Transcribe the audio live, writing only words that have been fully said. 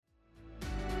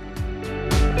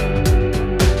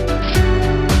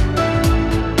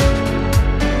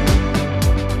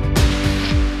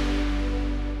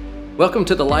Welcome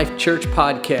to the Life Church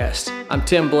Podcast. I'm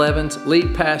Tim Blevins,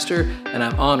 lead pastor, and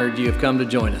I'm honored you have come to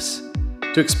join us.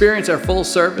 To experience our full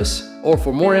service or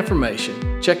for more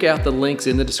information, check out the links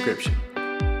in the description.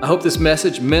 I hope this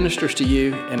message ministers to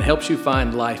you and helps you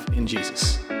find life in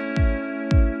Jesus.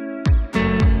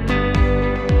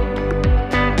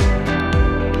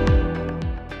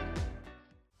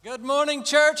 Good morning,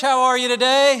 church. How are you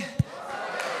today?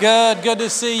 Good to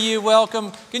see you.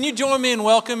 Welcome. Can you join me in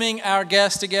welcoming our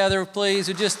guests together, please?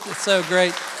 It's so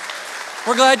great.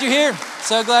 We're glad you're here.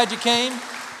 So glad you came.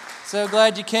 So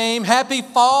glad you came. Happy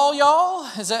fall, y'all.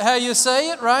 Is that how you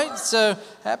say it, right? So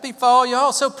happy fall,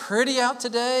 y'all. So pretty out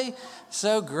today.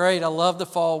 So great. I love the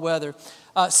fall weather.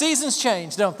 Seasons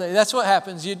change, don't they? That's what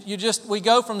happens. We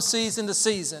go from season to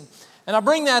season. And I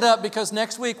bring that up because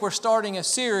next week we're starting a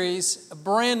series, a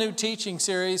brand new teaching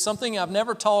series, something I've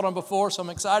never taught on before, so I'm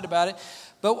excited about it.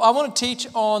 But I want to teach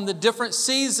on the different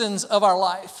seasons of our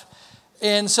life.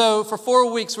 And so for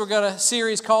 4 weeks, we've got a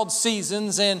series called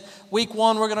Seasons. And week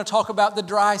 1, we're going to talk about the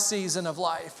dry season of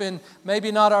life. And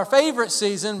maybe not our favorite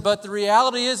season, but the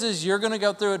reality is you're going to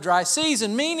go through a dry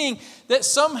season, meaning that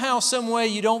somehow, some way,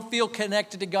 you don't feel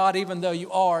connected to God even though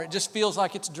you are. It just feels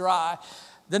like it's dry.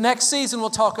 The next season we'll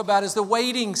talk about is the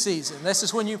waiting season. This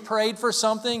is when you prayed for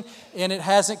something and it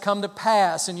hasn't come to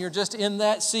pass and you're just in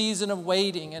that season of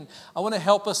waiting. And I want to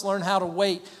help us learn how to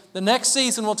wait. The next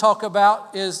season we'll talk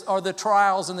about are the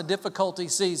trials and the difficulty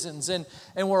seasons. And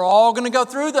we're all going to go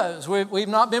through those. We've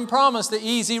not been promised the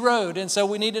easy road. And so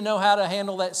we need to know how to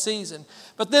handle that season.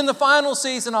 But then the final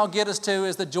season I'll get us to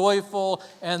is the joyful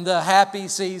and the happy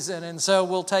season. And so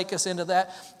we'll take us into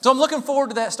that. So I'm looking forward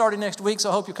to that starting next week. So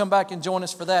I hope you come back and join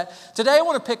us for that. Today I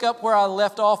want to pick up where I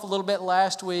left off a little bit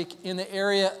last week in the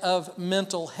area of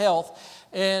mental health.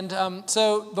 And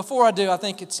so before I do, I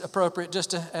think it's appropriate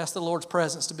just to ask the Lord's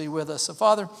presence to be with us. So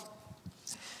Father,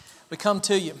 we come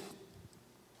to you.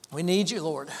 We need you,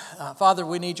 Lord. Father,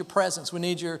 we need your presence. We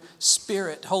need your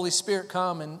Spirit. Holy Spirit,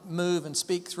 come and move and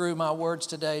speak through my words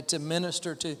today to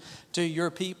minister to your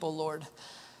people, Lord.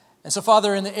 And so,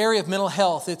 Father, in the area of mental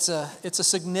health, it's a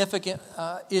significant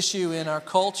issue in our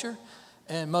culture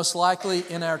and most likely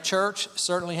in our church,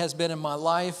 certainly has been in my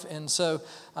life. And so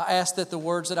I ask that the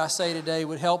words that I say today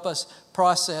would help us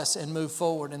process and move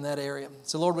forward in that area.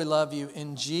 So, Lord, we love you.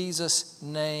 In Jesus'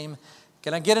 name,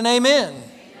 can I get an amen?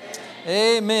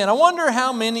 Amen. I wonder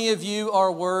how many of you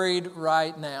are worried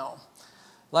right now.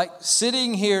 Like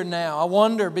sitting here now, I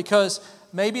wonder because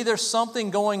maybe there's something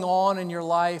going on in your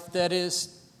life that is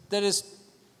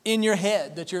in your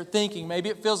head that you're thinking. Maybe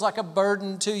it feels like a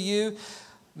burden to you.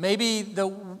 Maybe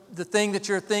the thing that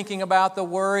you're thinking about, the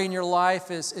worry in your life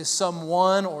is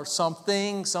someone or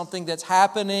something that's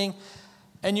happening,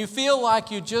 and you feel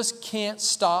like you just can't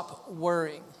stop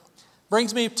worrying.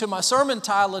 Brings me to my sermon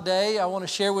title today. I want to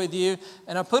share with you,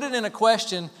 and I put it in a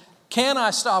question: can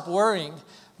I stop worrying?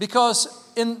 Because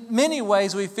in many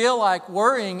ways we feel like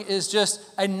worrying is just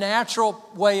a natural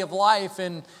way of life,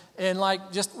 and like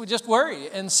we just worry.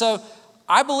 And so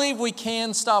I believe we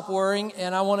can stop worrying,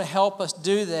 and I want to help us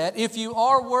do that. If you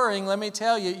are worrying, let me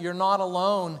tell you, you're not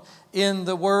alone in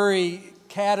the worry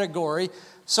category.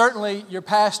 Certainly, your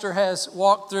pastor has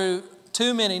walked through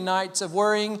too many nights of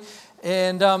worrying.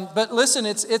 But listen,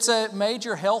 it's a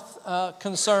major health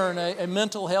concern, a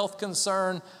mental health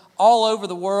concern all over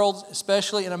the world,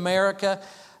 especially in America.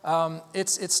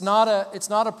 It's not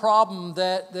a problem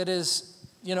that is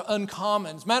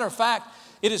uncommon. As a matter of fact,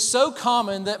 it is so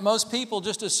common that most people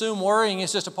just assume worrying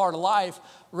is just a part of life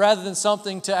rather than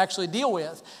something to actually deal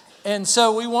with. And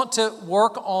so we want to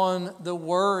work on the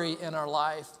worry in our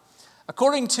life.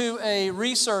 According to a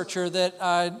researcher that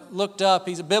I looked up,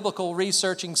 he's a biblical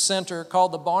researching center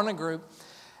called the Barna Group,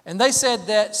 and they said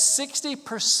that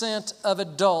 60% of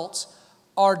adults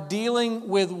are dealing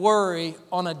with worry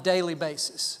on a daily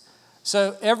basis.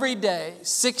 So every day,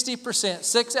 60%,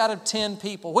 6 out of 10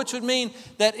 people, which would mean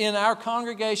that in our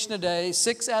congregation today,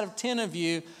 6 out of 10 of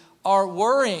you are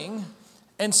worrying,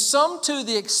 and some to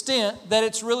the extent that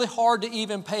it's really hard to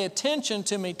even pay attention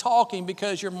to me talking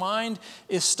because your mind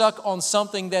is stuck on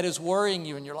something that is worrying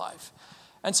you in your life.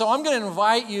 And so I'm going to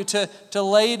invite you to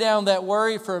lay down that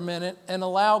worry for a minute and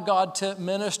allow God to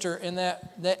minister in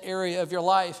that area of your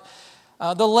life.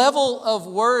 The level of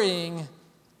worrying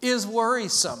is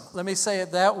worrisome. Let me say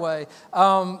it that way.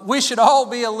 We should all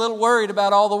be a little worried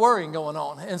about all the worrying going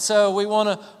on. And so we want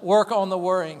to work on the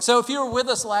worrying. So if you were with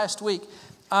us last week,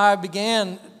 I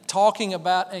began talking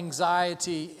about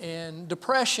anxiety and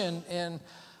depression. And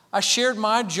I shared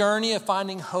my journey of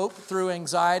finding hope through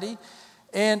anxiety.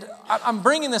 And I'm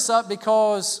bringing this up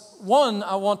because, one,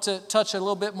 I want to touch a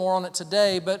little bit more on it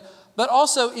today, but But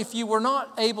also, if you were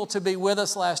not able to be with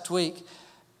us last week,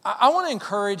 I want to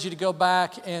encourage you to go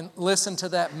back and listen to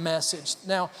that message.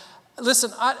 Now,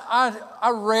 listen,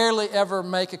 I rarely ever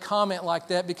make a comment like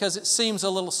that because it seems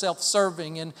a little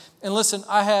self-serving. And listen,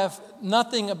 I have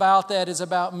nothing about that is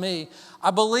about me. I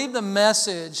believe the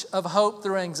message of hope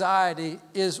through anxiety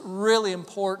is really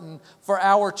important for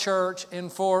our church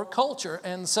and for culture.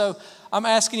 And so I'm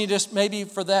asking you just maybe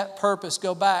for that purpose,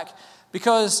 go back.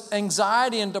 Because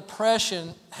anxiety and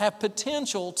depression have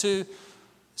potential to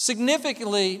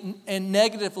significantly and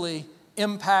negatively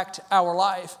impact our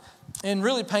life in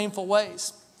really painful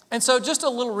ways. And so just a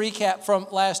little recap from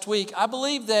last week. I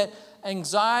believe that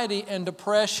anxiety and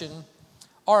depression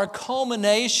are a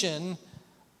culmination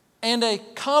and a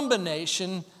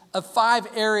combination of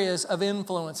 5 areas of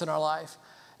influence in our life.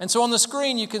 And so on the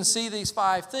screen you can see these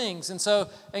 5 things. And so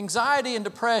anxiety and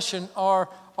depression are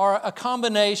a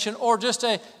combination or just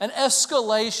an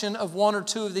escalation of 1 or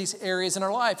 2 of these areas in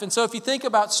our life. And so if you think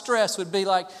about stress, would be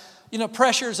like,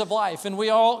 pressures of life. And we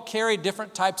all carry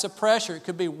different types of pressure. It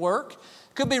could be work,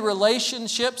 it could be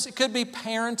relationships, it could be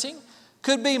parenting, it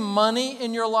could be money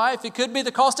in your life, it could be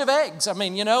the cost of eggs. I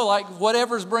mean, like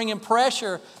whatever's bringing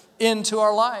pressure into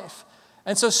our life.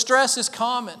 And so stress is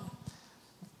common.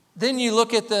 Then you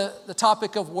look at the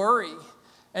topic of worry.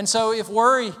 And so if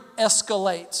worry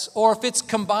escalates or if it's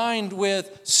combined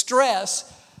with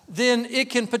stress, then it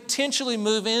can potentially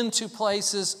move into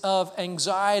places of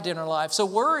anxiety in our life. So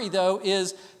worry, though,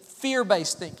 is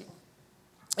fear-based thinking.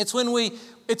 It's when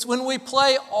we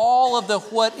play all of the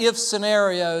what-if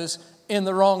scenarios in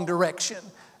the wrong direction.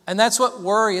 And that's what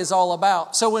worry is all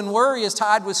about. So when worry is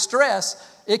tied with stress,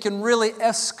 it can really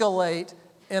escalate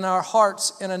in our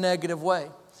hearts in a negative way.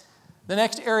 The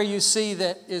next area you see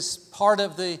that is part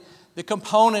of the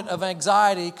component of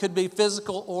anxiety could be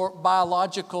physical or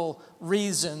biological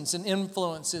reasons and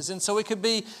influences. And so it could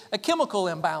be a chemical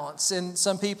imbalance. And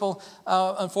some people,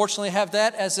 unfortunately, have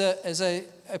that as a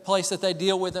place that they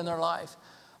deal with in their life.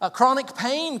 Chronic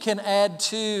pain can add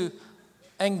to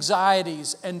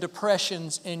anxieties and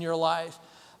depressions in your life.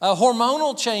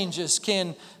 Hormonal changes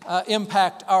can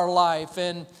impact our life,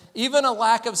 and even a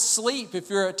lack of sleep. If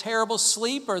you're a terrible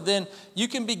sleeper, then you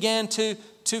can begin to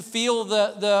feel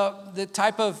the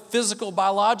type of physical,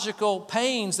 biological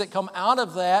pains that come out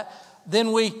of that.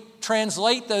 Then we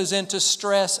translate those into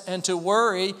stress and to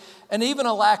worry, and even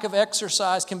a lack of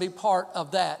exercise can be part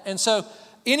of that. And so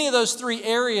any of those 3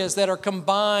 areas that are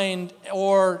combined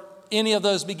or any of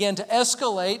those begin to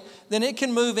escalate, then it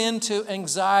can move into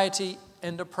anxiety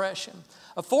and depression.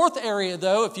 A 4th area,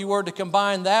 though, if you were to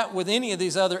combine that with any of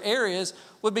these other areas,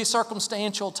 would be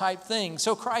circumstantial type things.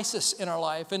 So crisis in our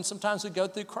life, and sometimes we go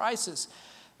through crisis.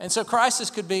 And so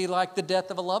crisis could be like the death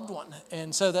of a loved one,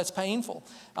 and so that's painful.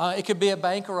 It could be a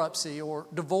bankruptcy or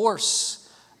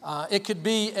divorce. It could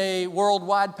be a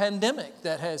worldwide pandemic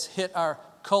that has hit our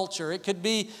culture. It could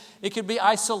be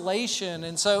isolation.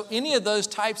 And so any of those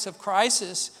types of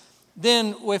crisis,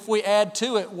 then if we add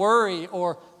to it worry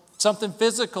or something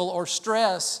physical or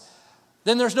stress,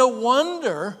 then there's no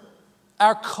wonder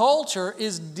our culture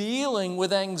is dealing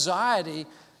with anxiety,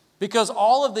 because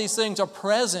all of these things are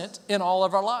present in all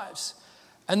of our lives.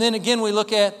 And then again, we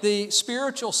look at the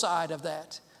spiritual side of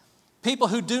that. People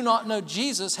who do not know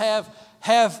Jesus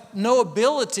have no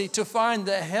ability to find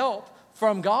the help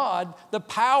from God, the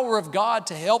power of God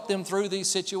to help them through these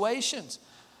situations.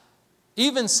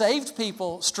 Even saved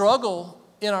people struggle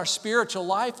in our spiritual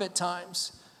life at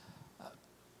times.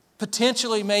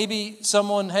 Potentially, maybe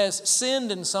someone has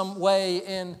sinned in some way,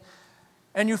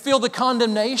 and you feel the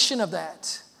condemnation of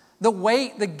that, the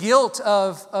weight, the guilt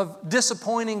of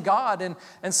disappointing God.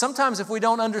 And sometimes if we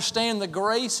don't understand the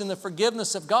grace and the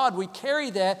forgiveness of God, we carry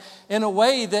that in a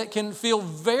way that can feel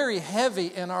very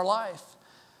heavy in our life.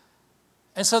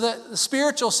 And so the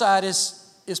spiritual side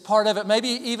is part of it. Maybe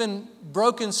even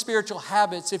broken spiritual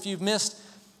habits. If you've missed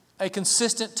a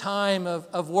consistent time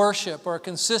of worship, or a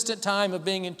consistent time of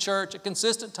being in church, a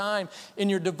consistent time in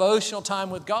your devotional time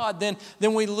with God,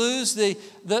 then we lose the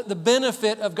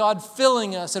benefit of God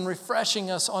filling us and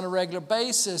refreshing us on a regular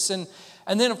basis. And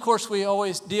then, of course, we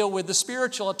always deal with the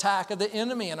spiritual attack of the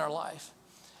enemy in our life.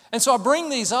 And so I bring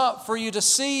these up for you to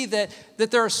see that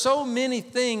there are so many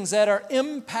things that are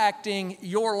impacting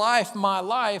your life, my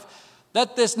life,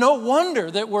 that there's no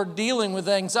wonder that we're dealing with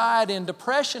anxiety and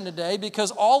depression today, because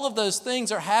all of those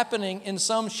things are happening in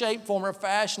some shape, form, or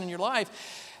fashion in your life.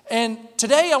 And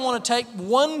today I want to take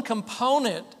one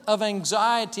component of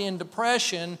anxiety and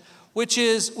depression, which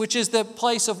is the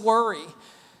place of worry.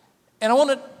 And I want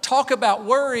to talk about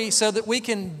worry so that we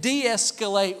can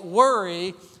de-escalate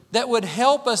worry that would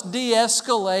help us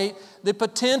de-escalate the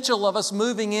potential of us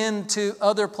moving into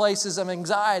other places of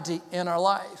anxiety in our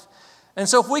life. And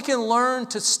so if we can learn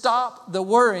to stop the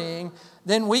worrying,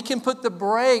 then we can put the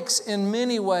brakes in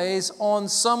many ways on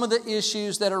some of the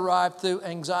issues that arrive through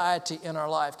anxiety in our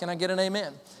life. Can I get an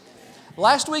amen?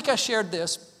 Last week I shared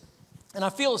this, and I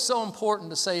feel it's so important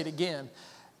to say it again,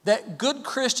 that good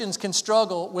Christians can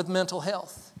struggle with mental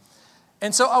health.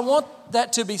 And so I want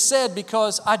that to be said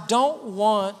because I don't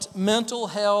want mental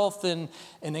health and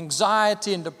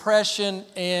anxiety and depression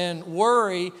and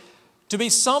worry to be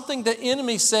something the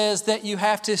enemy says that you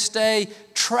have to stay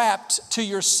trapped to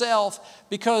yourself,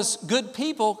 because good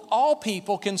people, all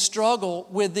people, can struggle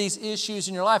with these issues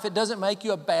in your life. It doesn't make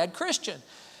you a bad Christian.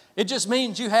 It just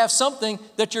means you have something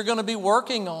that you're going to be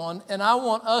working on, and I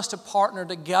want us to partner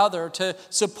together to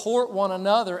support one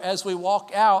another as we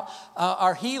walk out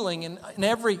our healing in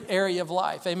every area of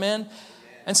life. Amen?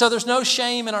 And so there's no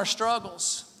shame in our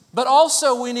struggles. But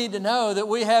also we need to know that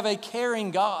we have a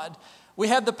caring God. We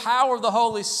have the power of the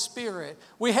Holy Spirit.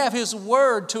 We have His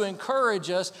Word to encourage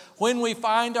us when we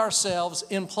find ourselves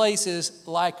in places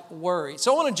like worry.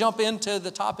 So I want to jump into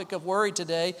the topic of worry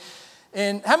today.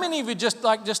 And how many of you just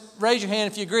raise your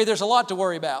hand if you agree there's a lot to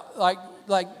worry about?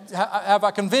 Have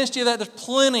I convinced you that there's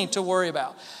plenty to worry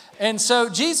about? And so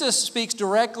Jesus speaks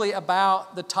directly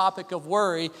about the topic of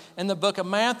worry in the book of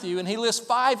Matthew, and He lists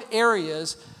 5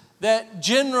 areas that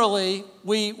generally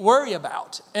we worry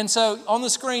about. And so on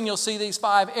the screen you'll see these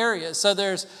 5 areas. So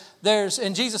there's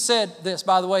and Jesus said this,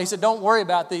 by the way, He said, don't worry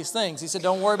about these things. He said,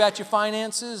 don't worry about your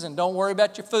finances, and don't worry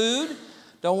about your food.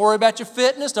 Don't worry about your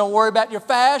fitness, don't worry about your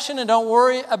fashion, and don't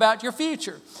worry about your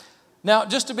future. Now,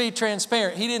 just to be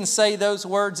transparent, He didn't say those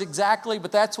words exactly,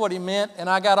 but that's what He meant, and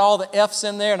I got all the F's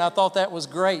in there, and I thought that was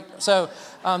great. So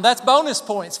that's bonus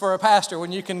points for a pastor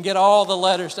when you can get all the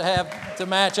letters to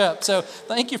match up. So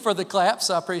thank you for the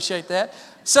claps, I appreciate that.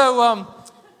 So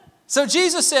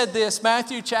Jesus said this,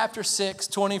 Matthew chapter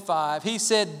 6:25. He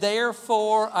said,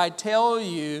 therefore I tell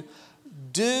you,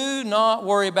 do not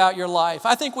worry about your life.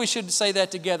 I think we should say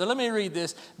that together. Let me read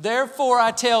this. Therefore,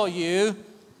 I tell you.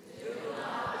 Do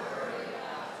not worry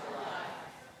about your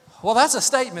life. Well, that's a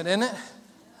statement, isn't it?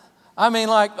 I mean,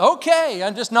 okay,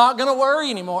 I'm just not going to worry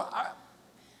anymore.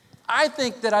 I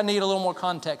think that I need a little more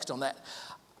context on that.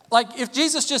 If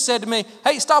Jesus just said to me,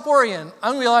 hey, stop worrying,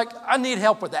 I'm going to be like, I need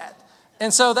help with that.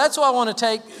 And so that's why I want to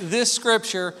take this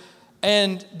scripture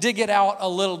and dig it out a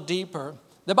little deeper.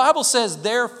 The Bible says,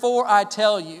 therefore I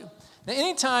tell you. Now,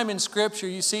 anytime in Scripture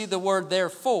you see the word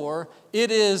therefore,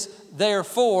 it is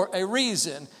therefore a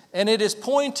reason. And it is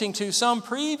pointing to some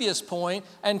previous point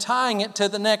and tying it to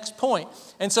the next point.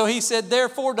 And so He said,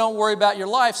 therefore don't worry about your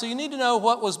life. So you need to know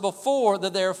what was before the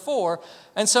therefore.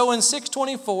 And so in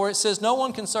 6:24 it says, no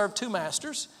one can serve 2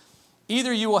 masters.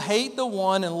 Either you will hate the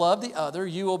one and love the other.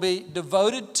 You will be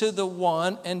devoted to the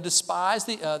one and despise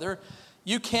the other.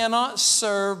 You cannot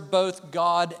serve both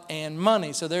God and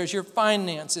money. So there's your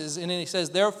finances. And then He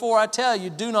says, therefore I tell you,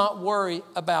 do not worry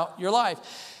about your life.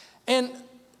 And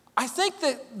I think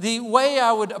that the way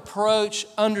I would approach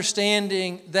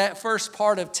understanding that first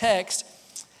part of text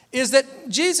is that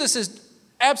Jesus is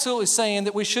absolutely saying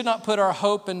that we should not put our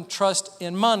hope and trust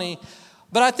in money.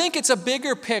 But I think it's a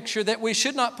bigger picture that we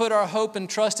should not put our hope and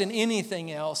trust in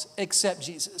anything else except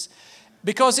Jesus.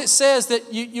 Because it says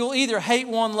that you'll either hate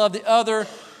one, love the other.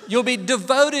 You'll be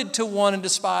devoted to one and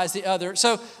despise the other.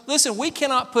 So listen, we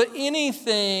cannot put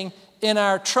anything in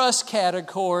our trust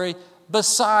category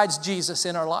besides Jesus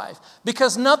in our life.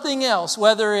 Because nothing else,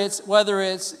 whether it's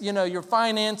your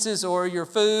finances or your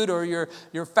food or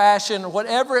your fashion or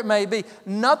whatever it may be,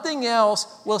 nothing else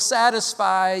will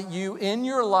satisfy you in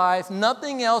your life.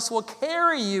 Nothing else will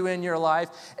carry you in your life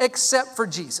except for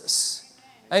Jesus.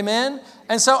 Amen?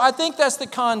 And so I think that's the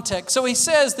context. So He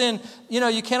says then,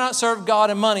 you cannot serve God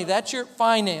and money. That's your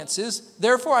finances.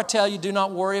 Therefore, I tell you, do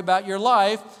not worry about your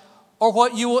life or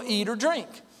what you will eat or drink.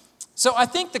 So I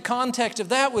think the context of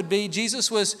that would be Jesus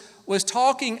was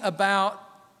talking about,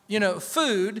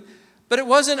 food, but it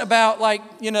wasn't about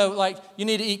you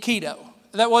need to eat keto.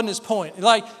 That wasn't His point.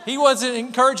 He wasn't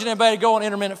encouraging anybody to go on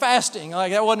intermittent fasting.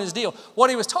 That wasn't His deal. What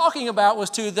He was talking about was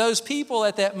to those people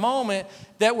at that moment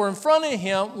that were in front of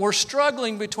Him were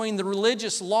struggling between the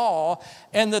religious law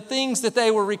and the things that they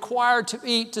were required to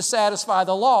eat to satisfy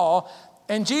the law.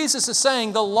 And Jesus is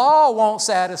saying the law won't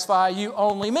satisfy you,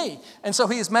 only me. And so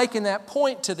He is making that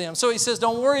point to them. So He says,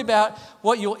 don't worry about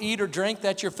what you'll eat or drink.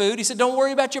 That's your food. He said, don't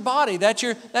worry about your body. That's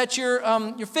your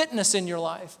fitness in your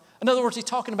life. In other words, He's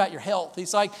talking about your health.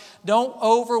 He's like, don't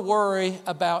over worry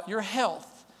about your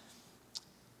health.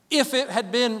 If it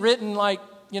had been written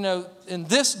in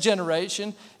this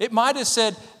generation, it might have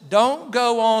said, don't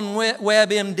go on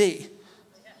WebMD.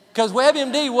 Because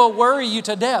WebMD will worry you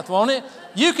to death, won't it?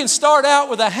 You can start out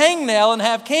with a hangnail and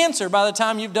have cancer by the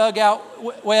time you've dug out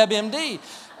WebMD.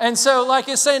 And so, like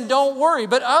it's saying, don't worry.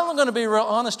 But I'm going to be real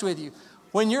honest with you.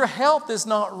 When your health is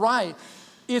not right,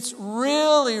 it's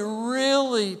really,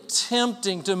 really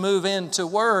tempting to move into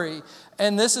worry.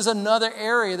 And this is another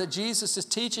area that Jesus is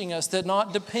teaching us to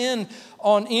not depend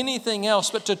on anything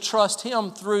else, but to trust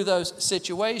Him through those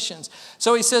situations.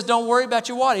 So He says, don't worry about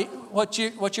your body, what's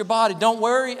your body. Don't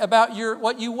worry about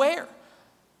what you wear.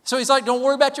 So He's like, don't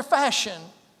worry about your fashion.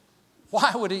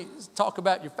 Why would He talk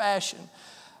about your fashion?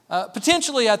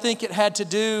 Potentially, I think it had to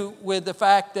do with the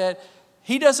fact that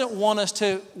He doesn't want us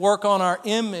to work on our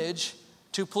image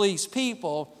to please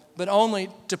people, but only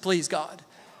to please God.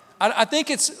 I think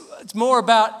it's more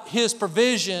about His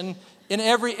provision in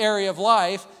every area of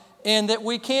life, and that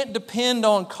we can't depend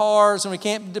on cars, and we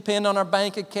can't depend on our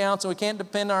bank accounts, and we can't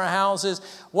depend on our houses.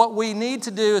 What we need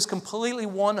to do is completely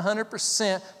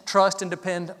 100% trust and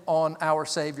depend on our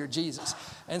Savior, Jesus.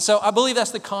 And so I believe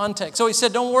that's the context. So He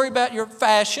said, don't worry about your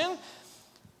fashion.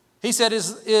 He said,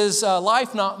 is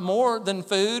life not more than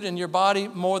food and your body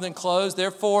more than clothes?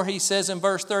 Therefore, He says in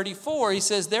verse 34, He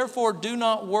says, therefore do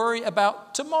not worry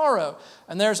about tomorrow.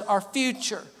 And there's our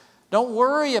future. Don't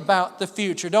worry about the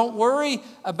future. Don't worry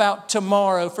about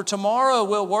tomorrow, for tomorrow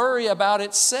will worry about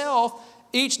itself.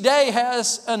 Each day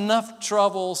has enough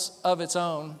troubles of its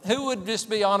own. Who would just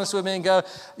be honest with me and go,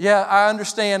 yeah, I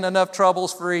understand enough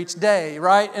troubles for each day,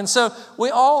 right? And so we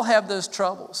all have those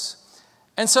troubles.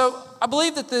 And so I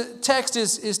believe that the text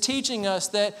is teaching us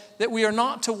that we are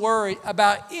not to worry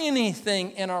about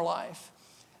anything in our life.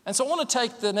 And so I want to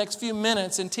take the next few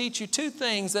minutes and teach you two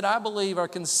things that I believe are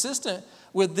consistent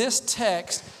with this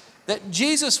text that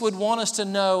Jesus would want us to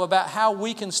know about how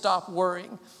we can stop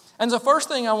worrying. And the first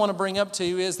thing I want to bring up to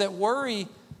you is that worry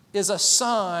is a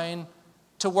sign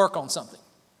to work on something.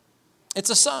 It's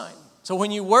a sign. So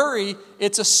when you worry,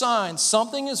 it's a sign.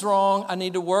 Something is wrong. I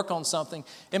need to work on something.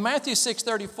 In Matthew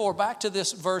 6:34, back to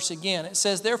this verse again, it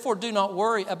says, therefore do not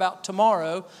worry about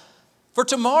tomorrow, for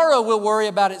tomorrow will worry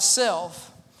about itself.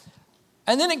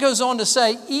 And then it goes on to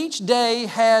say, each day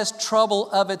has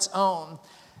trouble of its own.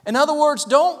 In other words,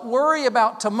 don't worry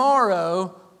about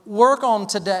tomorrow, work on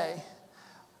today.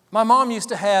 My mom used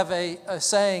to have a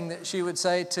saying that she would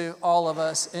say to all of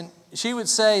us, and she would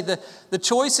say that the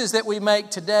choices that we make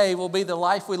today will be the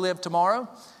life we live tomorrow.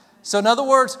 So in other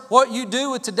words, what you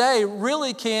do with today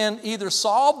really can either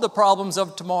solve the problems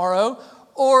of tomorrow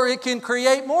or it can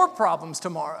create more problems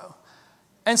tomorrow.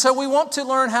 And so we want to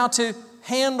learn how to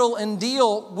handle and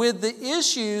deal with the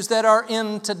issues that are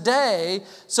in today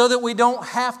so that we don't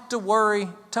have to worry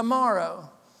tomorrow.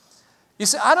 You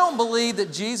see, I don't believe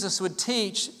that Jesus would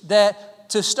teach that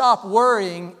to stop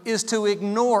worrying is to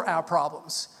ignore our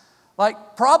problems.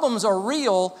 Like, problems are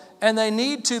real and they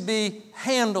need to be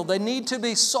handled. They need to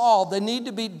be solved. They need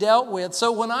to be dealt with.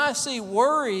 So when I see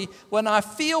worry, when I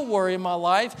feel worry in my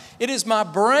life, it is my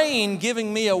brain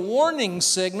giving me a warning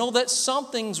signal that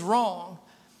something's wrong.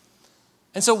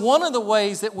 And so one of the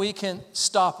ways that we can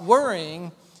stop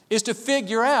worrying is to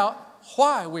figure out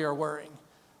why we are worrying.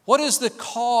 What is the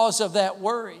cause of that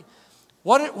worry?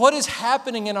 What is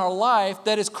happening in our life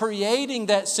that is creating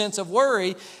that sense of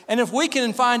worry? And if we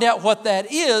can find out what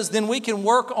that is, then we can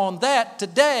work on that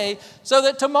today so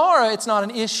that tomorrow it's not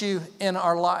an issue in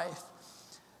our life.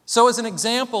 So as an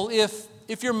example,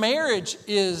 if your marriage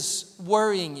is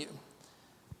worrying you,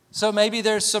 so maybe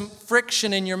there's some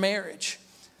friction in your marriage.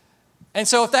 And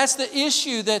so if that's the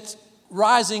issue that's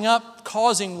rising up,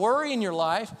 causing worry in your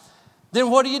life, then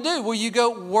what do? Well, you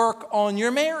go work on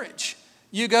your marriage.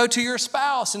 You go to your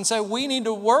spouse and say, we need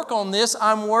to work on this.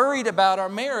 I'm worried about our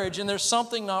marriage and there's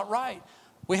something not right.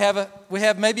 We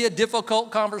have maybe a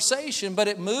difficult conversation, but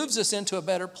it moves us into a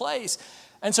better place.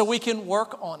 And so we can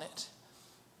work on it.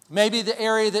 Maybe the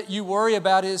area that you worry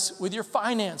about is with your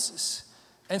finances.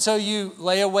 And so you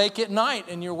lay awake at night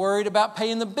and you're worried about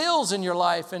paying the bills in your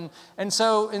life. And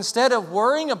so instead of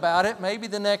worrying about it, maybe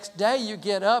the next day you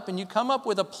get up and you come up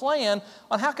with a plan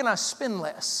on how can I spend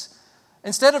less.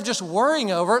 Instead of just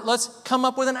worrying over it, let's come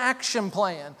up with an action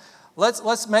plan.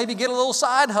 Let's maybe get a little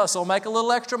side hustle, make a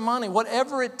little extra money.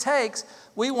 Whatever it takes,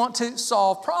 we want to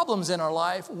solve problems in our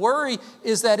life. Worry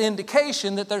is that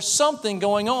indication that there's something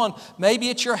going on. Maybe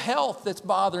it's your health that's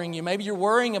bothering you. Maybe you're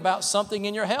worrying about something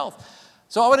in your health.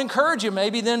 So I would encourage you,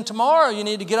 maybe then tomorrow you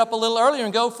need to get up a little earlier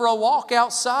and go for a walk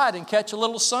outside and catch a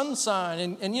little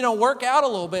sunshine and work out a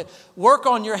little bit. Work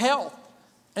on your health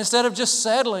instead of just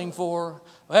settling for,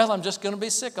 well, I'm just going to be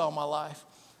sick all my life.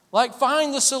 Like,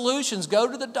 find the solutions.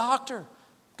 Go to the doctor.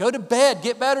 Go to bed.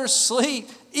 Get better sleep.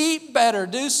 Eat better.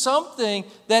 Do something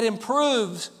that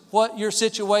improves what your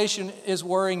situation is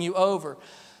worrying you over.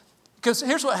 Because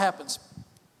here's what happens.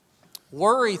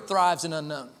 Worry thrives in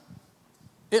unknown.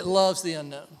 It loves the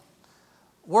unknown.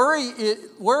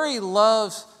 Worry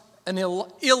loves an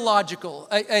illogical,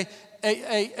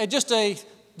 just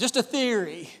a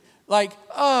theory. Like,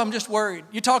 oh, I'm just worried.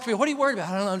 You talk to me, what are you worried about?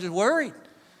 I don't know, I'm just worried.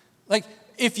 Like,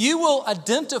 if you will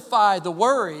identify the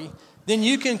worry, then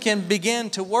you can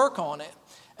begin to work on it.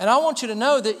 And I want you to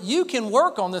know that you can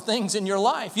work on the things in your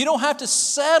life. You don't have to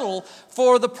settle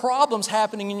for the problems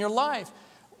happening in your life.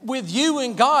 With you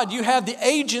and God, you have the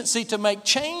agency to make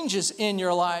changes in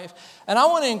your life. And I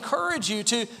want to encourage you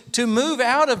to move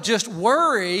out of just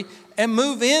worry and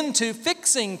move into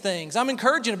fixing things. I'm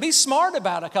encouraging you to be smart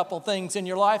about a couple things in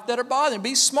your life that are bothering.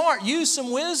 Be smart. Use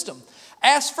some wisdom.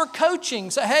 Ask for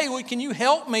coaching. Say, hey, can you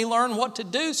help me learn what to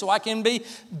do so I can be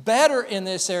better in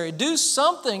this area? Do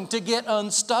something to get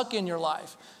unstuck in your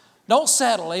life. Don't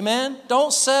settle, amen?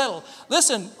 Don't settle.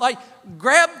 Listen,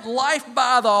 grab life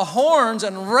by the horns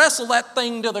and wrestle that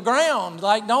thing to the ground.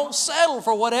 Don't settle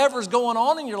for whatever's going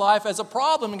on in your life as a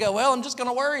problem and go, well, I'm just going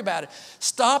to worry about it.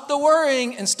 Stop the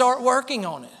worrying and start working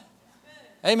on it.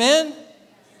 Amen?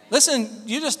 Listen,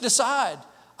 you just decide,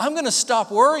 I'm going to stop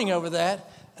worrying over that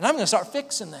and I'm going to start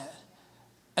fixing that.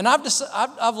 And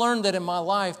I've learned that in my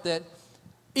life that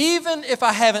even if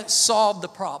I haven't solved the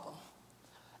problem,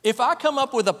 if I come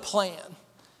up with a plan,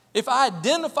 if I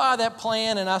identify that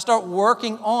plan and I start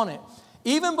working on it,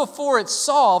 even before it's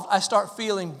solved, I start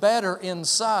feeling better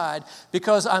inside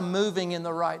because I'm moving in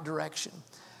the right direction.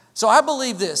 So I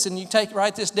believe this, and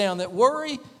write this down, that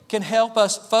worry can help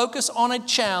us focus on a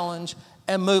challenge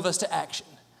and move us to action.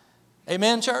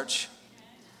 Amen, church?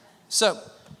 So,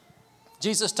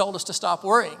 Jesus told us to stop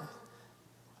worrying.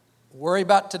 Worry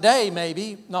about today,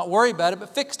 maybe. Not worry about it,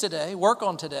 but fix today. Work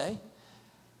on today.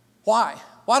 Why?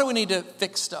 Why do we need to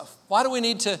fix stuff? Why do we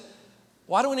need to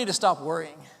stop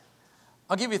worrying?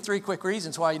 I'll give you 3 quick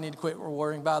reasons why you need to quit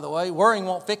worrying, by the way. Worrying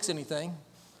won't fix anything.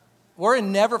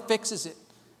 Worrying never fixes it.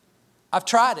 I've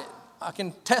tried it. I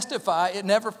can testify it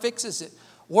never fixes it.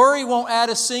 Worry won't add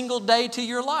a single day to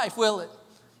your life, will it?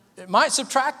 It might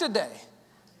subtract a day.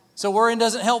 So worrying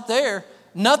doesn't help there.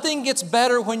 Nothing gets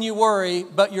better when you worry,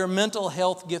 but your mental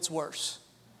health gets worse.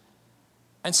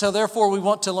 And so therefore we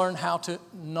want to learn how to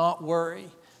not worry.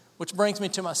 Which brings me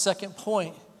to my second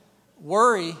point.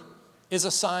 Worry is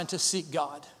a sign to seek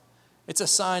God. It's a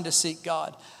sign to seek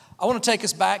God. I want to take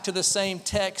us back to the same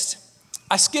text.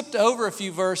 I skipped over a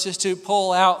few verses to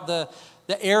pull out the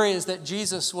areas that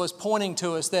Jesus was pointing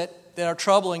to us that are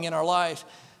troubling in our life.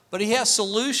 But he has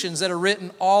solutions that are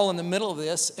written all in the middle of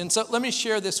this. And so let me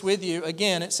share this with you.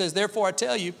 Again, it says, therefore I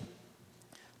tell you,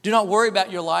 do not worry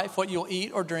about your life, what you'll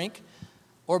eat or drink,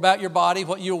 or about your body,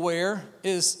 what you'll wear.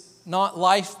 Is not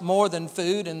life more than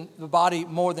food and the body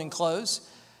more than clothes?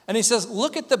 And he says,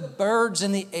 look at the birds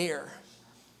in the air.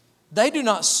 They do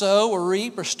not sow or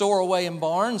reap or store away in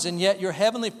barns, and yet your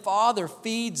heavenly Father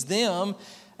feeds them.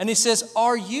 And he says,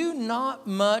 are you not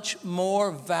much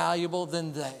more valuable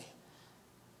than they?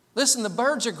 Listen, the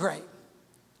birds are great.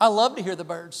 I love to hear the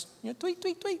birds. Tweet,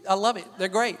 tweet, tweet. I love it. They're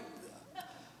great.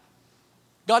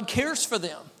 God cares for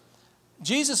them.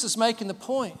 Jesus is making the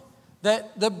point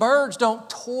that the birds don't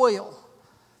toil.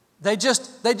 They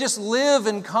just live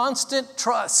in constant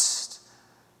trust.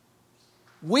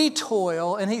 We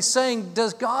toil, and he's saying,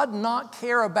 does God not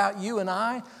care about you and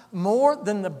I more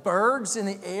than the birds in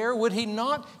the air? Would he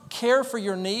not care for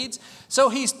your needs? So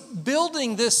he's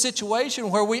building this situation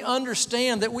where we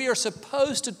understand that we are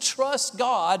supposed to trust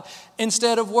God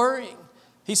instead of worrying.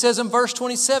 He says in verse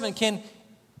 27, can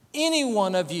any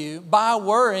one of you, by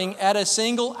worrying, add a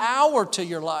single hour to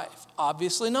your life?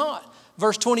 Obviously not.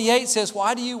 Verse 28 says,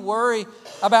 why do you worry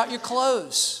about your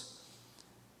clothes?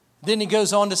 Then he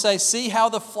goes on to say, see how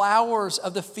the flowers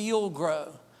of the field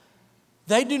grow.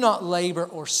 They do not labor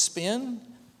or spin.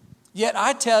 Yet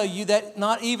I tell you that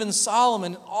not even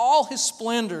Solomon, in all his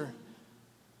splendor,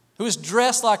 who is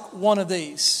dressed like one of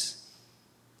these.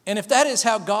 And if that is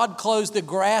how God clothes the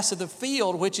grass of the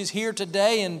field, which is here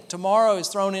today and tomorrow is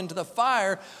thrown into the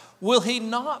fire, will he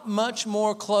not much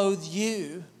more clothe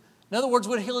you? In other words,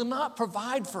 would he not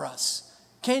provide for us?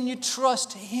 Can you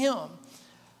trust him?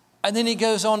 And then he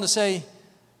goes on to say,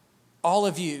 all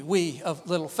of you, we of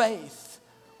little faith.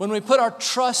 When we put our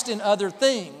trust in other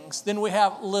things, then we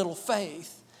have little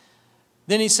faith.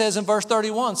 Then he says in verse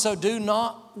 31, so do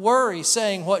not worry,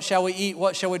 saying, what shall we eat,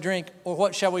 what shall we drink, or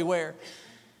what shall we wear?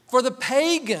 For the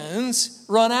pagans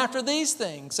run after these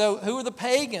things. So who are the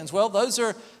pagans? Well, those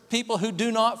are people who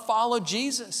do not follow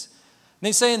Jesus. And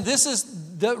he's saying this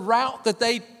is the route that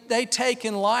they take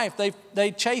in life.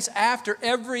 They chase after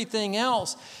everything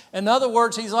else. In other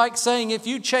words, he's like saying if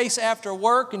you chase after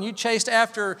work and you chase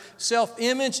after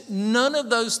self-image, none of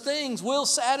those things will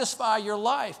satisfy your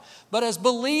life. But as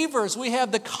believers, we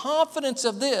have the confidence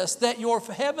of this, that your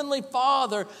Heavenly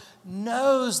Father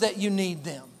knows that you need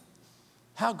them.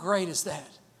 How great is that?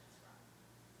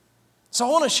 So I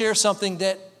want to share something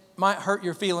that might hurt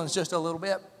your feelings just a little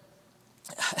bit.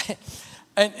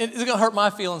 And it's going to hurt my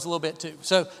feelings a little bit too.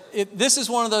 So this is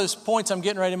one of those points I'm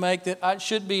getting ready to make that I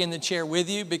should be in the chair with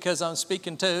you because I'm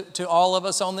speaking to all of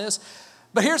us on this.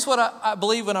 But here's what I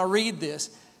believe when I read this,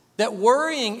 that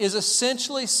worrying is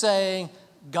essentially saying,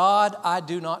 God, I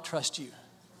do not trust you.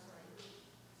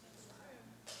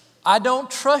 I don't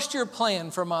trust your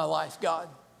plan for my life, God.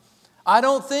 I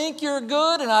don't think you're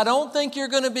good, and I don't think you're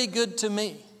going to be good to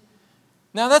me.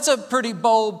 Now, that's a pretty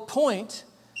bold point,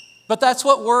 but that's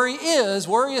what worry is.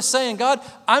 Worry is saying, God,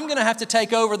 I'm going to have to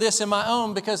take over this in my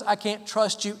own because I can't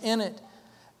trust you in it.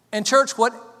 And church,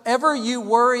 whatever you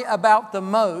worry about the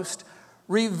most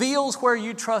reveals where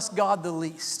you trust God the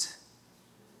least.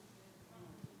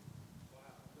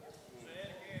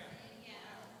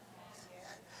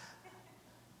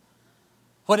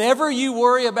 Whatever you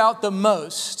worry about the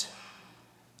most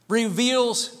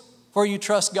reveals where you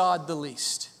trust God the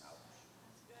least.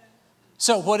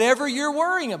 So whatever you're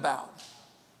worrying about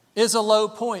is a low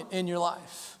point in your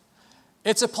life.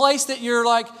 It's a place that you're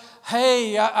like,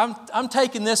 hey, I'm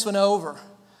taking this one over.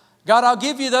 God, I'll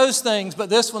give you those things, but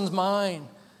this one's mine.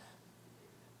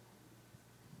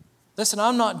 Listen,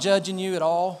 I'm not judging you at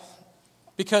all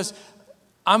because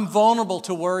I'm vulnerable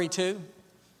to worry too.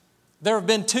 There have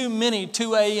been too many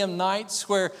 2 a.m. nights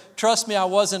where, trust me, I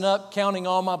wasn't up counting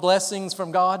all my blessings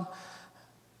from God.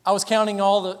 I was counting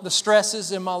all the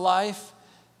stresses in my life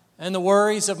and the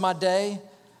worries of my day.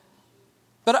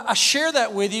 But I share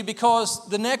that with you because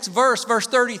the next verse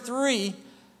 33,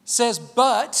 says,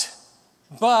 but,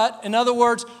 in other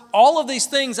words, all of these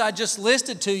things I just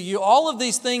listed to you, all of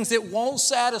these things that won't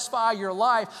satisfy your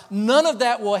life, none of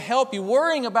that will help you.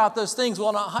 Worrying about those things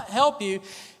will not help you.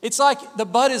 It's like, the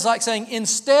but is like saying,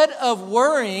 instead of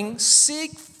worrying,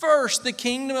 seek first the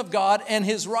kingdom of God and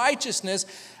His righteousness,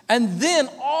 and then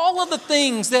all of the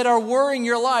things that are worrying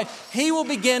your life, He will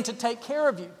begin to take care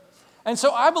of you. And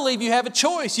so I believe you have a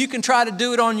choice. You can try to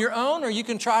do it on your own, or you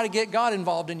can try to get God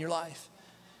involved in your life.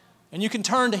 And you can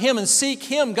turn to Him and seek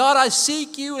Him. God, I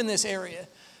seek you in this area.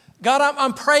 God,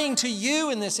 I'm praying to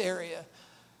you in this area.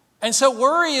 And so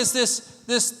worry is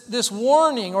this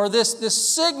warning or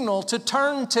this signal to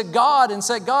turn to God and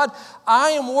say, God,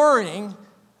 I am worrying.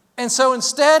 And so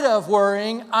instead of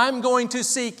worrying, I'm going to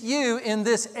seek you in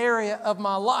this area of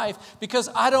my life because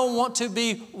I don't want to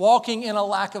be walking in a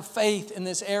lack of faith in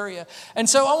this area. And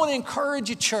so I want to encourage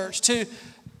you, church, to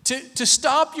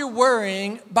stop your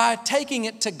worrying by taking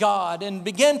it to God and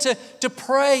begin to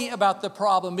pray about the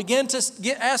problem. Begin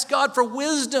to ask God for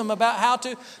wisdom about how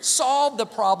to solve the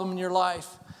problem in your life.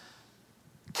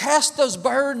 Cast those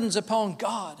burdens upon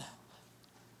God.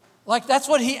 Like that's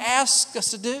what He asks us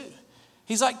to do.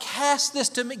 He's like, cast this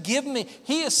to me, give me.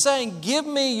 He is saying, give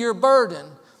me your burden.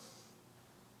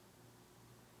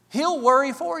 He'll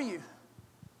worry for you.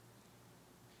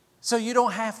 So you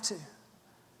don't have to.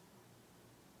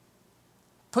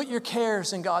 Put your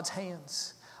cares in God's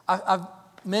hands. I've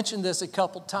mentioned this a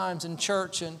couple times in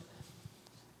church, and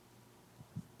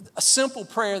a simple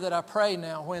prayer that I pray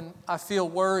now when I feel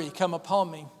worry come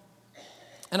upon me.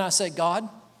 And I say, God,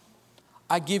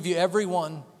 I give you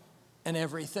everyone and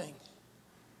everything.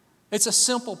 It's a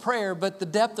simple prayer, but the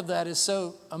depth of that is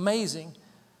so amazing.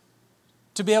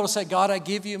 To be able to say, God, I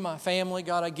give you my family.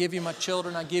 God, I give you my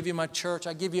children. I give you my church.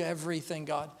 I give you everything,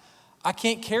 God. I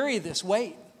can't carry this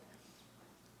weight.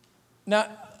 Now,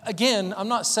 again, I'm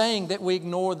not saying that we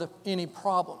ignore any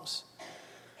problems,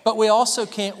 but we also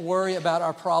can't worry about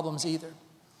our problems either.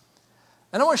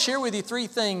 And I want to share with you 3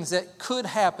 things that could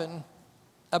happen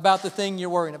about the thing you're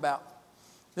worrying about.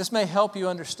 This may help you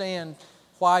understand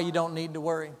why you don't need to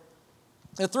worry.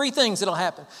 There are 3 things that'll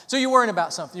happen. So you're worrying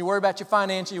about something. You're worried about your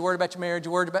finances. You're worried about your marriage.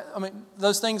 You're worried about,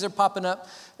 those things are popping up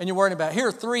and you're worrying about it. Here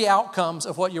are 3 outcomes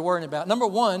of what you're worrying about. Number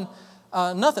 1,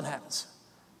 nothing happens.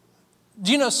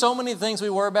 Do you know so many things we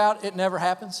worry about, it never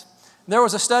happens? There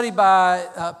was a study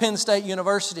by Penn State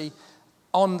University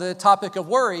on the topic of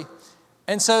worry.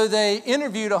 And so they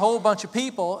interviewed a whole bunch of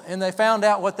people and they found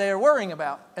out what they were worrying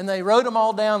about. And they wrote them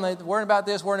all down. They were worrying about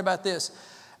this, worrying about this.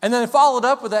 And then they followed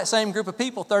up with that same group of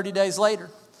people 30 days later.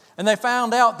 And they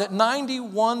found out that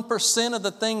 91% of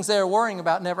the things they were worrying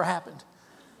about never happened.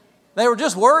 They were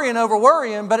just worrying over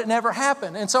worrying, but it never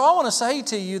happened. And so I want to say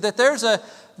to you that there's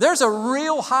a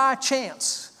real high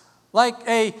chance, like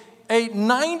a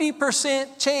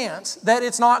 90% chance that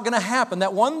it's not going to happen.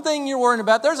 That one thing you're worrying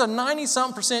about, there's a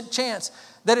 90-something% chance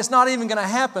that it's not even going to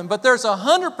happen. But there's a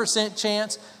 100%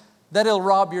 chance that it'll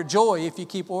rob your joy if you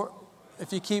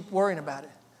keep worrying about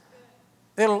it.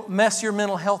 It'll mess your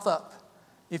mental health up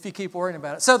if you keep worrying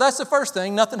about it. So that's the first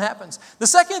thing, nothing happens. The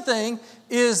second thing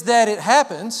is that it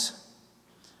happens,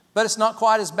 but it's not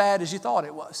quite as bad as you thought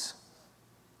it was.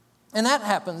 And that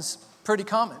happens pretty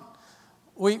common.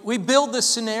 We build this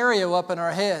scenario up in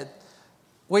our head.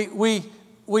 We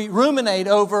ruminate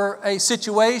over a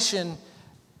situation,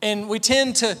 and we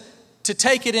tend to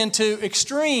take it into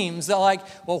extremes. That like,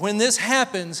 well, when this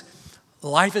happens,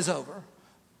 life is over.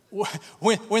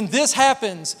 When this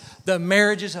happens, the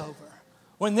marriage is over.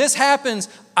 When this happens,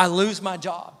 I lose my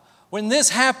job. When this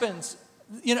happens,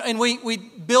 and we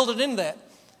build it into that.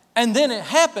 And then it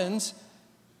happens,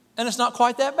 and it's not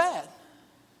quite that bad.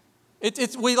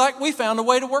 We found a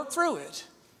way to work through it.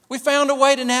 We found a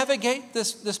way to navigate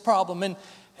this problem.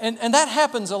 And that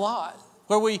happens a lot,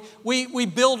 where we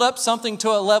build up something to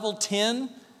a level 10,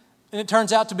 and it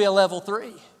turns out to be a level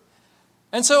 3.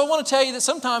 And so I want to tell you that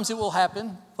sometimes it will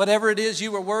happen. Whatever it is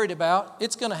you were worried about,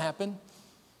 it's going to happen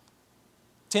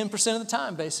 10% of the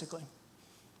time, basically.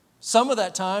 Some of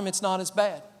that time, it's not as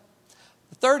bad.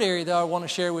 The third area that I want to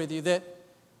share with you, that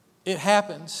it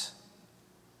happens,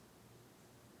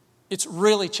 it's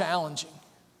really challenging.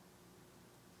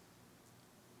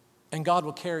 And God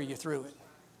will carry you through it.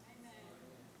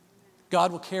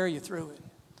 God will carry you through it.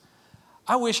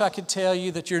 I wish I could tell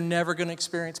you that you're never going to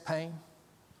experience pain.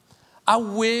 I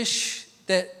wish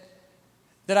that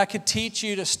I could teach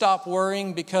you to stop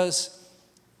worrying because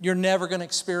you're never going to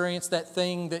experience that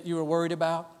thing that you were worried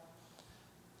about.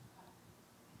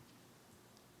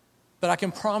 But I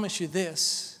can promise you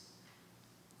this,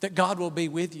 that God will be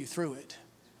with you through it.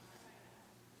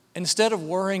 Instead of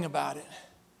worrying about it,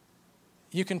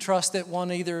 you can trust that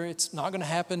one, either it's not going to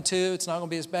happen, two, it's not going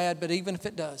to be as bad, but even if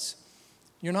it does,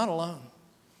 you're not alone.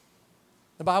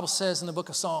 The Bible says in the book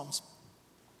of Psalms,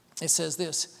 it says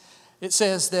this. It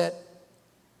says that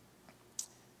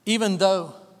even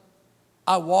though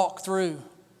I walk through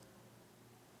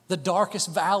the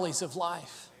darkest valleys of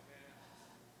life,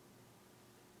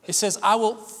 it says, I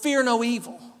will fear no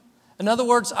evil. In other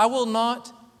words, I will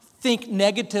not think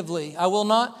negatively. I will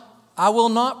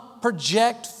not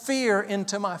project fear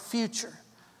into my future.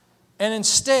 And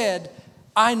instead,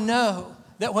 I know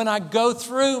that when I go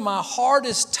through my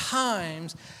hardest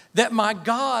times, that my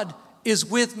God is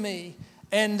with me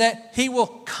and that He will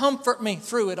comfort me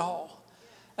through it all.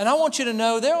 And I want you to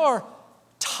know there are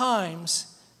times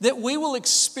that we will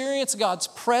experience God's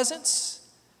presence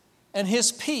and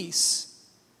His peace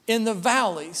in the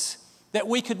valleys that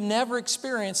we could never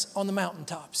experience on the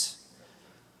mountaintops.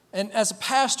 And as a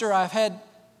pastor, I've had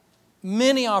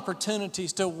many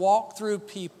opportunities to walk through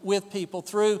with people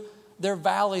through their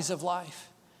valleys of life.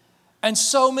 And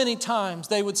so many times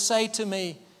they would say to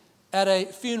me at a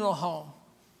funeral home,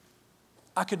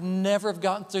 I could never have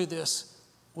gotten through this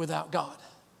without God.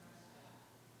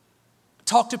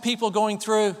 Talk to people going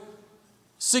through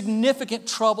significant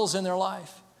troubles in their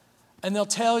life, and they'll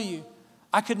tell you,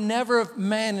 I could never have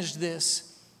managed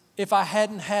this if I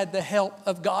hadn't had the help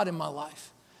of God in my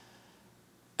life.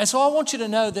 And so I want you to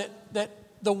know that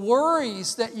the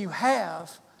worries that you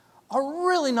have are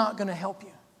really not going to help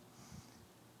you.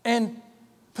 And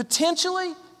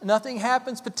potentially nothing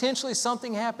happens, potentially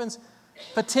something happens,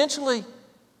 potentially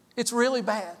it's really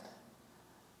bad,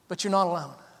 but you're not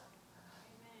alone.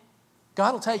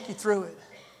 God will take you through it.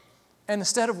 And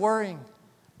instead of worrying,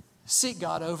 seek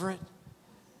God over it.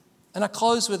 And I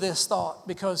close with this thought,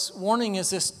 because warning is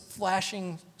this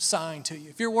flashing sign to you.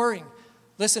 If you're worrying,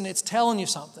 listen, it's telling you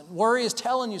something. Worry is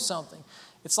telling you something.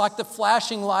 It's like the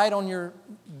flashing light on your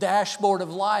dashboard of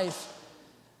life.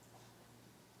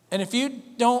 And if you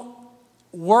don't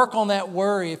work on that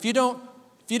worry, if you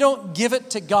don't give it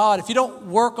to God, if you don't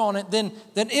work on it, then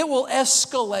it will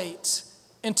escalate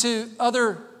into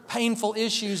other painful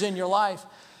issues in your life.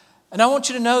 And I want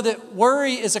you to know that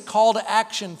worry is a call to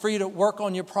action for you to work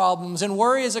on your problems. And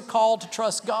worry is a call to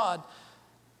trust God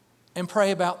and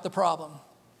pray about the problem.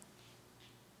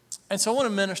 And so I want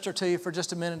to minister to you for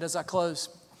just a minute as I close.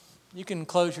 You can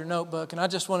close your notebook, and I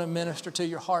just want to minister to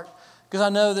your heart, because I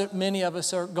know that many of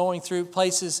us are going through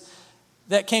places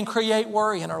that can create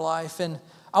worry in our life. And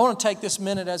I want to take this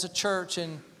minute as a church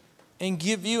and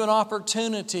give you an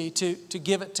opportunity to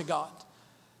give it to God.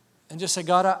 And just say,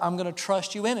 God, I'm going to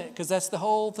trust you in it, because that's the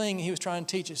whole thing He was trying to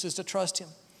teach us, is to trust Him.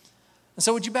 And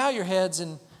so would you bow your heads,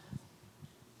 and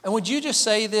And would you just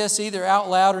say this either out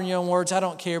loud or in your own words? I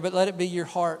don't care, but let it be your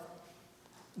heart.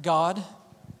 God,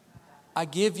 I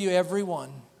give you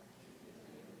everyone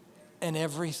and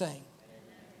everything.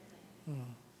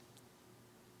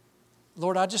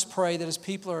 Lord, I just pray that as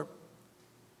people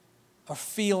are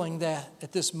feeling that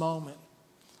at this moment,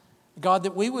 God,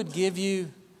 that we would give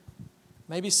you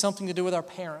maybe something to do with our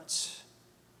parents.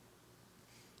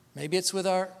 Maybe it's with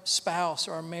our spouse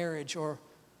or our marriage or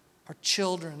our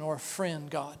children or a friend,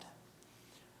 God.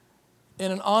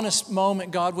 In an honest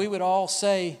moment, God, we would all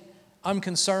say, I'm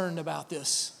concerned about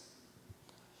this,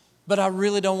 but I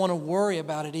really don't want to worry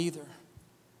about it either.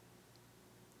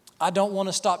 I don't want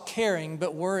to stop caring,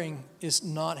 but worrying is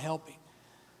not helping.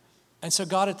 And so,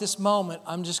 God, at this moment,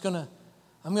 I'm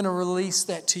going to release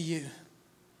that to you.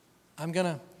 I'm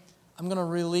going to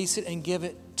release it and give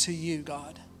it to you,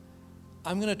 God.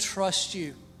 I'm going to trust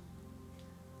you.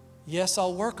 Yes,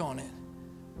 I'll work on it,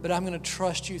 but I'm going to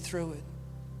trust you through it.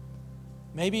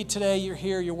 Maybe today you're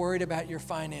here, you're worried about your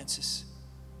finances.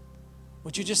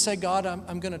 Would you just say, God,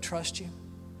 I'm going to trust you.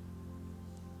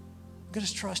 I'm going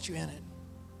to trust you in it.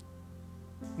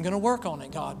 I'm going to work on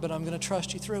it, God, but I'm going to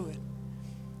trust you through it.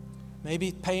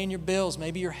 Maybe paying your bills,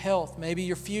 maybe your health, maybe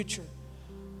your future.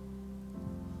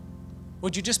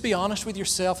 Would you just be honest with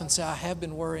yourself and say, I have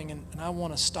been worrying and I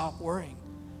want to stop worrying.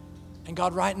 And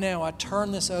God, right now, I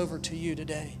turn this over to you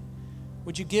today.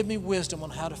 Would you give me wisdom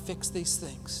on how to fix these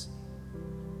things?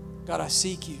 God, I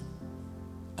seek you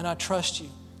and I trust you.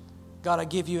 God, I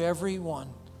give you everyone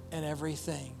and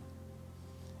everything.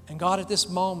 And God, at this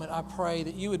moment, I pray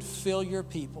that you would fill your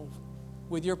people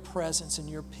with your presence and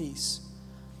your peace.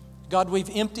 God, we've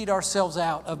emptied ourselves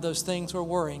out of those things we're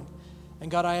worrying. And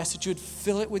God, I ask that you would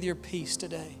fill it with your peace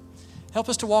today. Help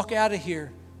us to walk out of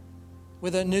here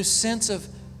with a new sense of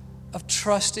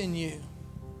trust in you.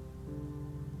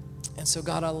 And so,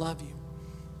 God, I love you.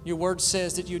 Your word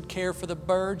says that you'd care for the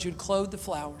birds, you'd clothe the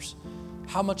flowers.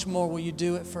 How much more will you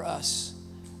do it for us?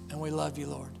 And we love you,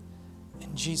 Lord.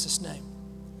 In Jesus' name.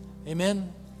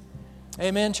 Amen.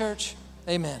 Amen, church.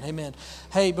 Amen. Amen.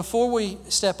 Hey, before we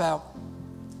step out,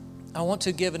 I want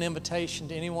to give an invitation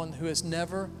to anyone who has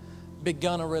never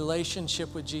begun a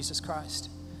relationship with Jesus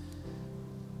Christ.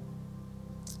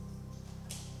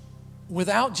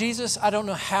 Without Jesus, I don't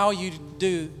know how you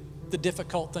do the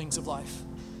difficult things of life.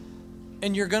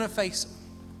 And you're going to face them.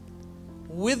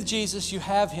 With Jesus, you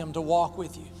have him to walk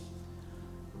with you.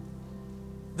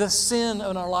 The sin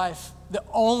in our life, the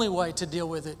only way to deal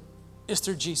with it is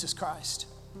through Jesus Christ.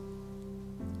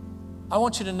 I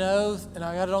want you to know, and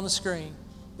I got it on the screen,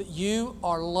 that you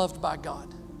are loved by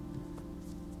God.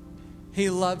 He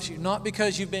loves you, not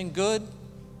because you've been good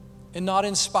and not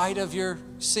in spite of your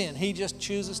sin. He just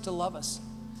chooses to love us.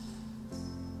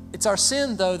 It's our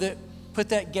sin, though, that put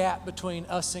that gap between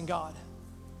us and God.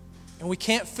 And we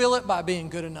can't fill it by being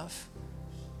good enough.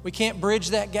 We can't bridge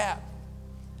that gap.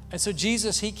 And so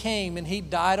Jesus, he came and he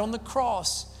died on the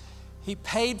cross. He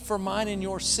paid for mine and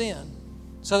your sin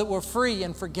so that we're free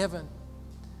and forgiven.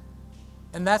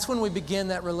 And that's when we begin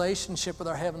that relationship with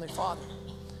our Heavenly Father.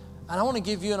 And I want to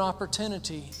give you an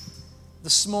opportunity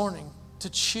this morning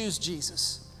to choose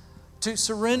Jesus, to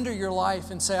surrender your life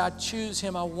and say, I choose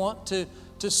him. I want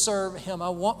to serve him. I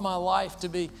want my life to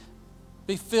be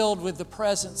filled with the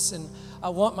presence, and I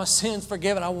want my sins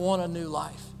forgiven. I want a new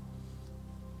life.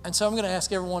 And so I'm going to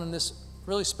ask everyone in this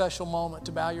really special moment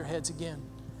to bow your heads again.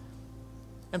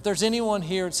 If there's anyone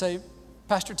here and say,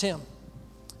 Pastor Tim,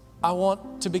 I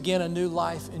want to begin a new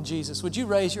life in Jesus, would you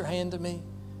raise your hand to me?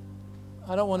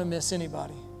 I don't want to miss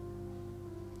anybody.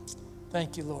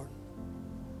 Thank you, Lord.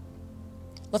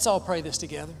 Let's all pray this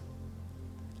together.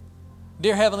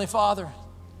 Dear Heavenly Father,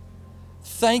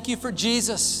 thank you for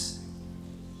Jesus.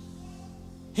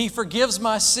 He forgives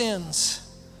my sins.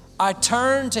 I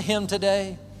turn to him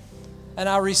today and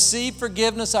I receive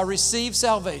forgiveness. I receive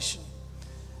salvation.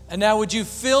 And now would you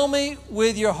fill me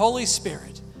with your Holy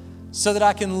Spirit so that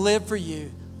I can live for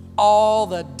you all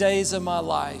the days of my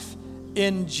life.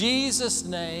 In Jesus'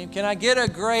 name, can I get a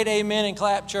great amen and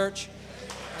clap, church?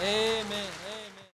 Amen.